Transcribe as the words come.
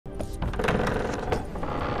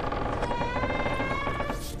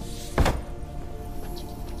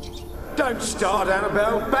Don't start,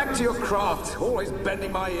 Annabelle. Back to your craft. Always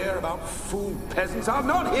bending my ear about fool peasants. I'll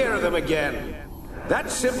not hear of them again. That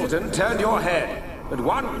simpleton turned your head, but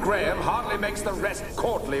one Graham hardly makes the rest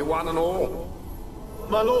courtly, one and all.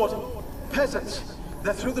 My lord, peasants.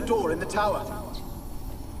 They're through the door in the tower.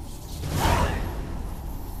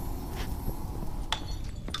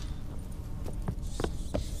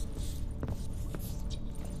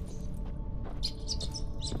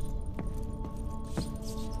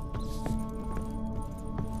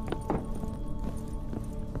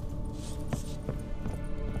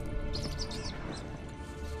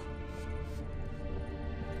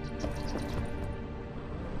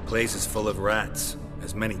 Place is full of rats.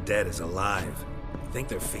 As many dead as alive. I think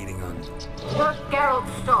they're feeding on... Look, Geralt,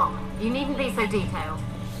 stop. You needn't be so detailed.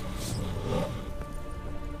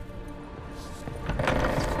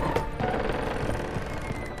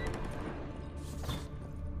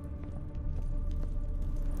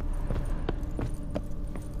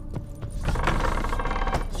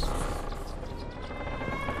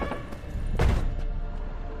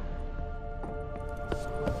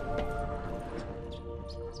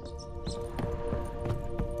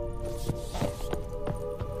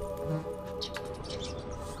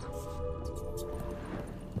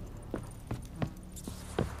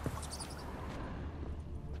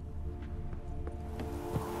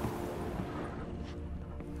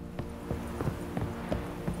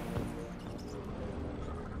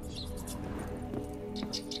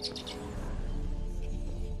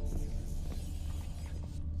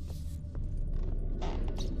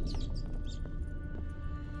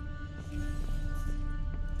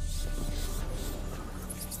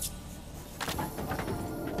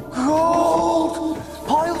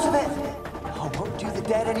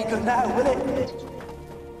 Now, will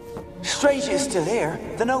it? Stranger is still here.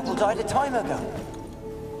 The noble died a time ago.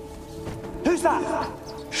 Who's that?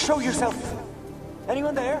 Show yourself.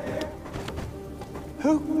 Anyone there?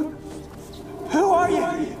 Who are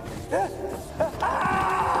you?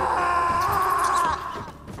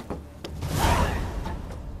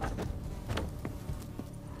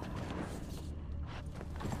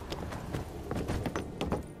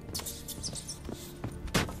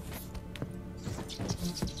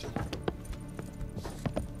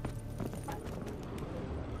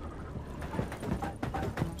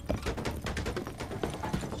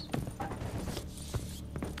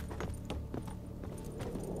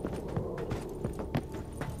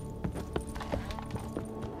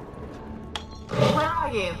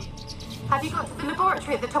 Have you got to the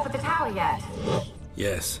laboratory at the top of the tower yet?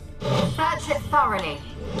 Yes. Search it thoroughly.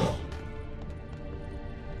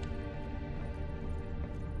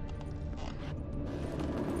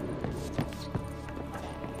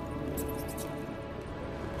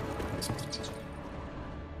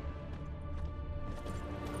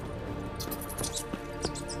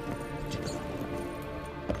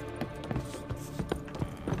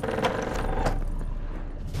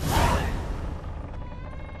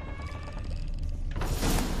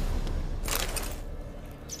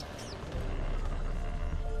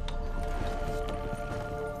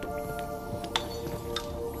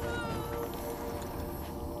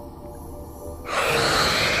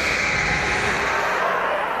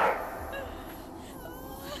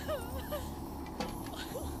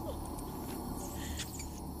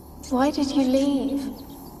 Why did you leave?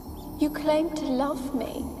 You claimed to love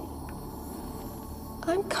me.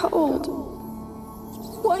 I'm cold.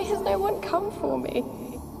 Why has no one come for me?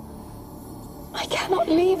 I cannot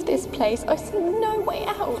leave this place. I see no way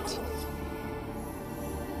out.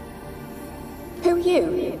 Who are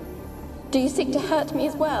you? Do you seek to hurt me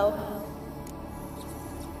as well?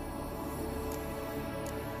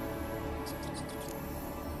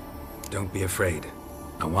 Don't be afraid.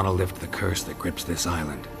 I want to lift the curse that grips this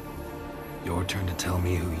island. Your turn to tell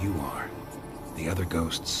me who you are. The other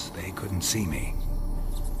ghosts, they couldn't see me.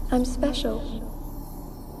 I'm special.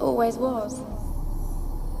 Always was.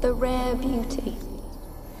 The rare beauty.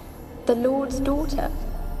 The Lord's daughter.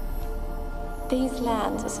 These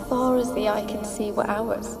lands, as far as the eye can see, were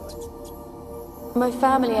ours. My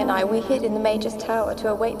family and I, we hid in the Major's Tower to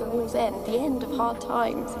await the war's end, the end of hard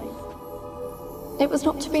times. It was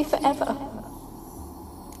not to be forever.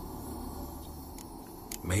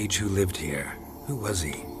 Mage who lived here. Who was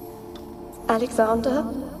he? Alexander?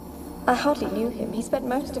 I hardly knew him. He spent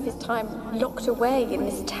most of his time locked away in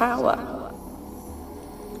this tower.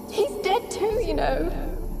 He's dead too, you know.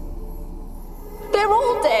 They're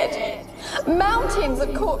all dead. Mountains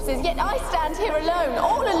of corpses, yet I stand here alone,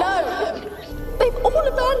 all alone. They've all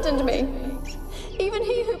abandoned me. Even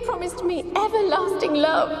he who promised me everlasting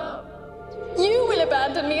love. You will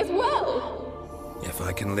abandon me as well. If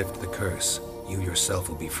I can lift the curse, you yourself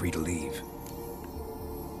will be free to leave.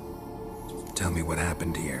 Tell me what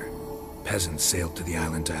happened here. Peasants sailed to the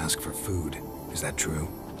island to ask for food. Is that true?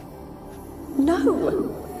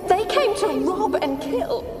 No! They came to rob and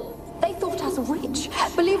kill. They thought us rich,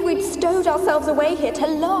 believed we'd stowed ourselves away here to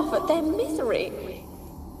laugh at their misery.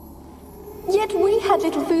 Yet we had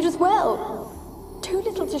little food as well. Too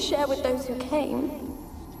little to share with those who came.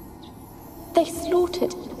 They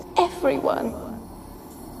slaughtered everyone.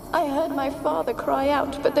 I heard my father cry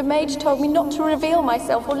out, but the mage told me not to reveal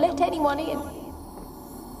myself or let anyone in.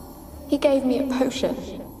 He gave me a potion.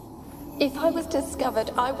 If I was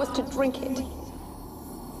discovered, I was to drink it.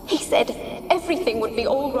 He said everything would be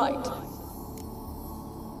all right.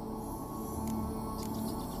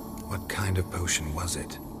 What kind of potion was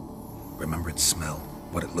it? Remember its smell?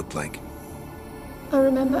 What it looked like? I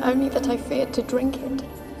remember only that I feared to drink it.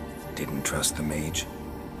 Didn't trust the mage?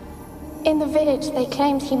 In the village, they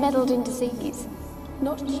claimed he meddled in disease.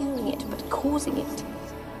 Not curing it, but causing it.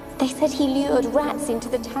 They said he lured rats into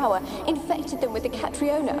the tower, infected them with the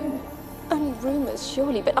Catriona. Only rumors,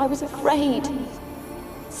 surely, but I was afraid.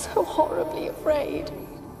 So horribly afraid.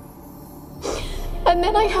 And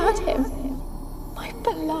then I heard him. My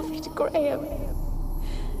beloved Graham.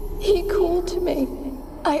 He called to me.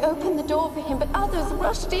 I opened the door for him, but others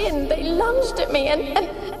rushed in. They lunged at me and...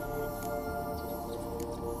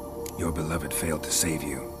 Your beloved failed to save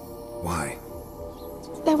you. Why?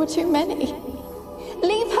 There were too many.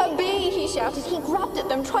 Leave her be, he shouted. He grabbed at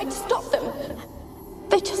them, tried to stop them.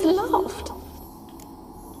 They just laughed.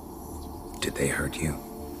 Did they hurt you?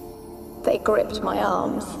 They gripped my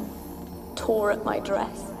arms, tore at my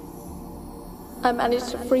dress. I managed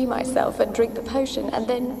to free myself and drink the potion, and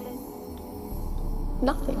then...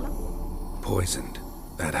 nothing. Poisoned?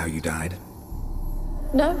 That how you died?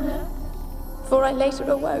 No, for I later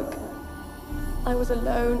awoke. I was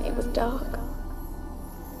alone, it was dark.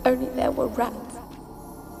 Only there were rats.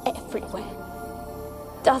 Everywhere.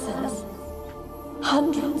 Dozens.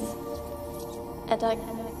 Hundreds. And I...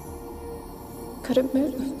 couldn't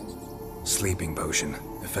move. Sleeping potion.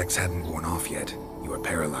 Effects hadn't worn off yet. You were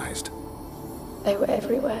paralyzed. They were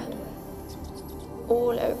everywhere.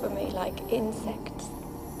 All over me like insects.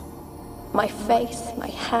 My face, my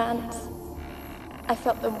hands. I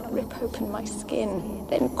felt them rip open my skin,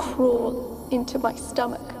 then crawl into my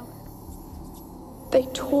stomach. They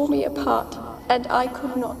tore me apart, and I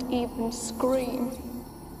could not even scream.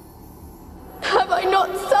 Have I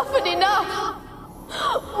not suffered enough?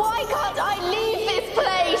 Why can't I leave this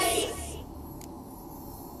place?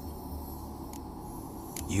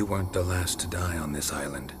 You weren't the last to die on this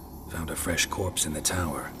island. Found a fresh corpse in the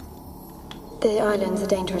tower. The island's a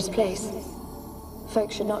dangerous place.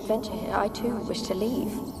 Folks should not venture here. I too wish to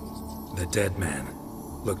leave. The dead man.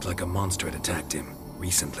 Looked like a monster had attacked him,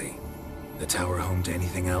 recently. The tower home to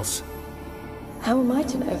anything else? How am I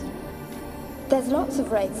to know? There's lots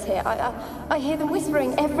of wraiths here. I hear them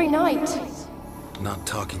whispering every night. Not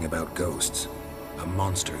talking about ghosts. A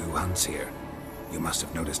monster who hunts here. You must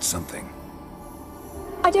have noticed something.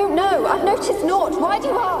 I don't know. I've noticed naught. Why do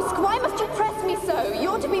you ask? Why must you press me so?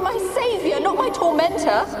 You're to be my savior, not my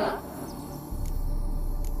tormentor.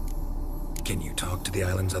 Can you talk to the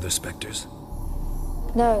island's other specters?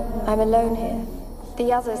 No, I'm alone here.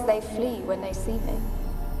 The others, they flee when they see me.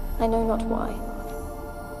 I know not why.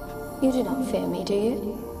 You do not fear me, do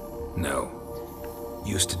you? No.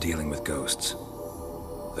 Used to dealing with ghosts.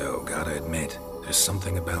 Though, gotta admit, there's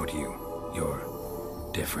something about you. You're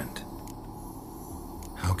different.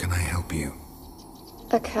 How can I help you?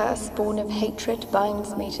 A curse born of hatred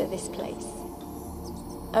binds me to this place.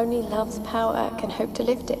 Only love's power can hope to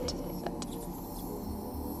lift it. But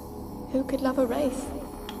who could love a wraith?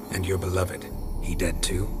 And your beloved, he dead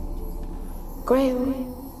too?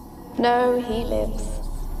 Graham? No, he lives.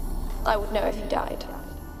 I would know if he died.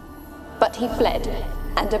 But he fled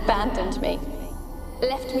and abandoned me.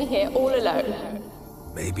 Left me here all alone.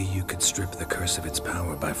 Maybe you could strip the curse of its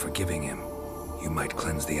power by forgiving him. You might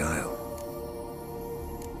cleanse the isle.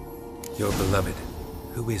 Your beloved,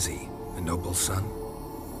 who is he? A noble son?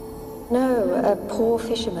 No, a poor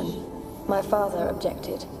fisherman. My father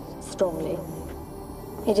objected, strongly.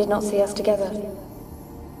 He did not see us together.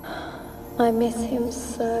 I miss him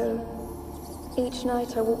so. Each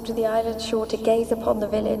night I walk to the island shore to gaze upon the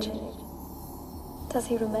village. Does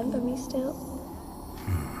he remember me still?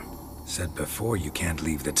 Said before you can't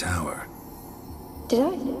leave the tower. Did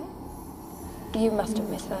I? You must have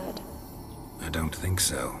misheard. I don't think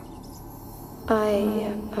so.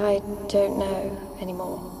 I don't know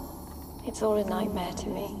anymore. It's all a nightmare to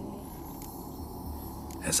me.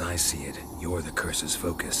 As I see it, you're the curse's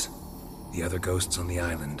focus. The other ghosts on the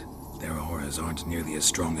island, their auras aren't nearly as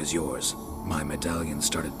strong as yours. My medallion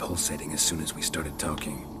started pulsating as soon as we started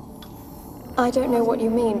talking. I don't know what you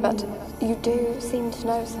mean, but you do seem to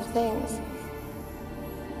know some things.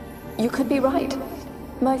 You could be right.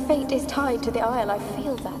 My fate is tied to the Isle, I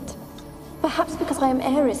feel that. Perhaps because I am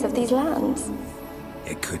heiress of these lands.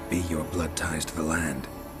 It could be your blood ties to the land,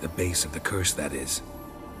 the base of the curse, that is.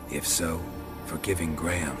 If so, forgiving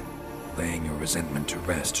Graham, laying your resentment to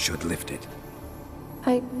rest should lift it.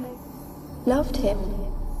 I loved him.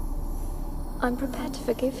 I'm prepared to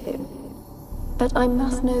forgive him. But I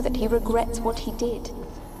must know that he regrets what he did.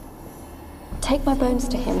 Take my bones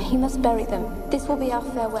to him. He must bury them. This will be our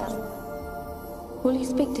farewell. Will you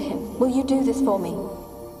speak to him? Will you do this for me?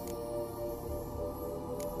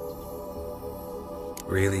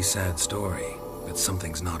 Really sad story, but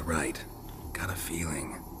something's not right. Got a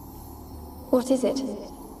feeling. What is it?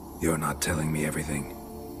 You're not telling me everything.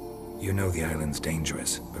 You know the island's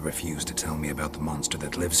dangerous, but refuse to tell me about the monster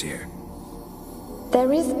that lives here.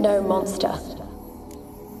 There is no monster.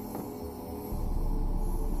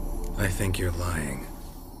 I think you're lying.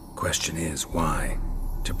 Question is, why?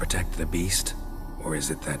 To protect the beast? Or is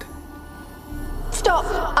it that... Stop!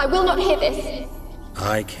 I will not hear this!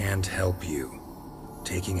 I can't help you.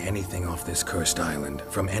 Taking anything off this cursed island,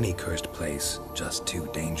 from any cursed place, just too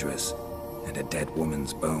dangerous. And a dead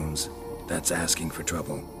woman's bones, that's asking for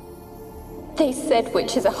trouble. They said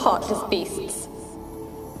witches are heartless beasts.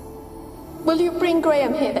 Will you bring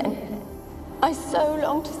Graham here then? I so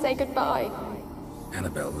long to say goodbye.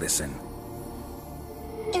 Annabelle, listen.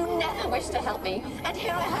 You never wished to help me, and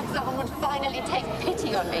here I have someone would finally take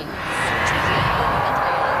pity on me.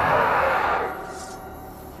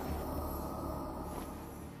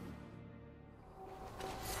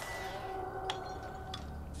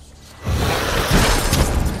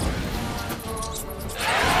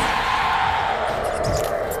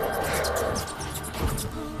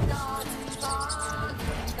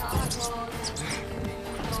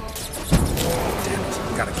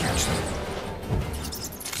 Gotta catch them.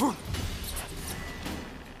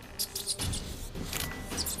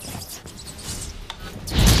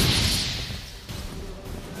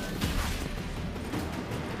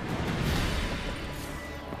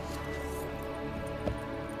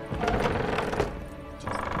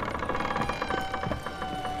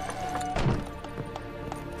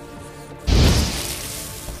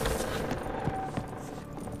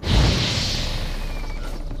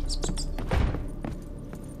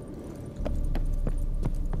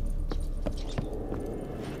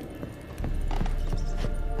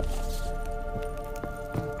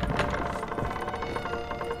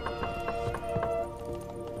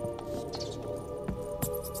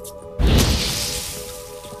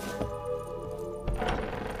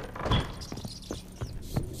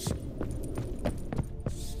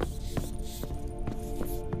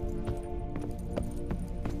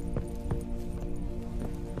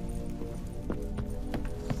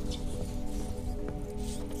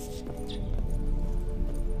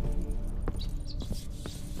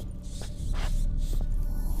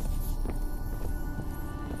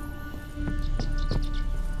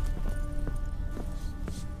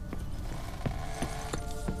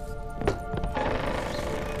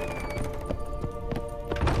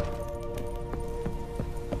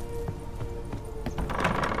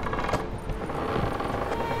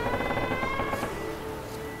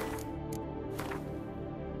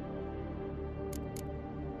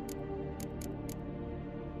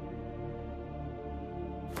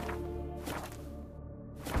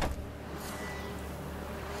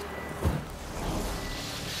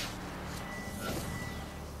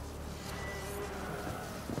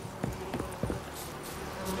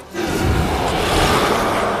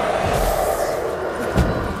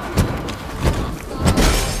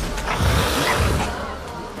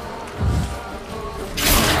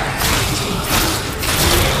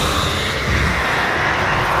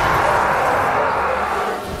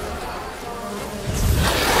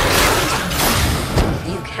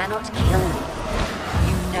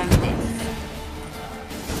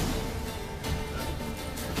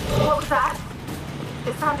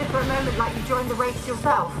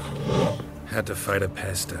 Yourself? Had to fight a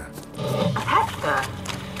pester. A pester?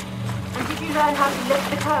 And did you learn how to lift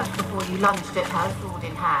the curse before you lunged at her, sword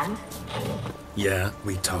in hand? Yeah,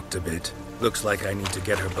 we talked a bit. Looks like I need to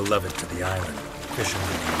get her beloved to the island. Fisherman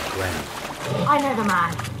named Graham. I know the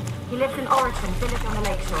man. He lives in Oriton, village on the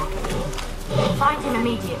lakeshore. Find him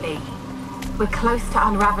immediately. We're close to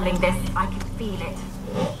unraveling this. I can feel it.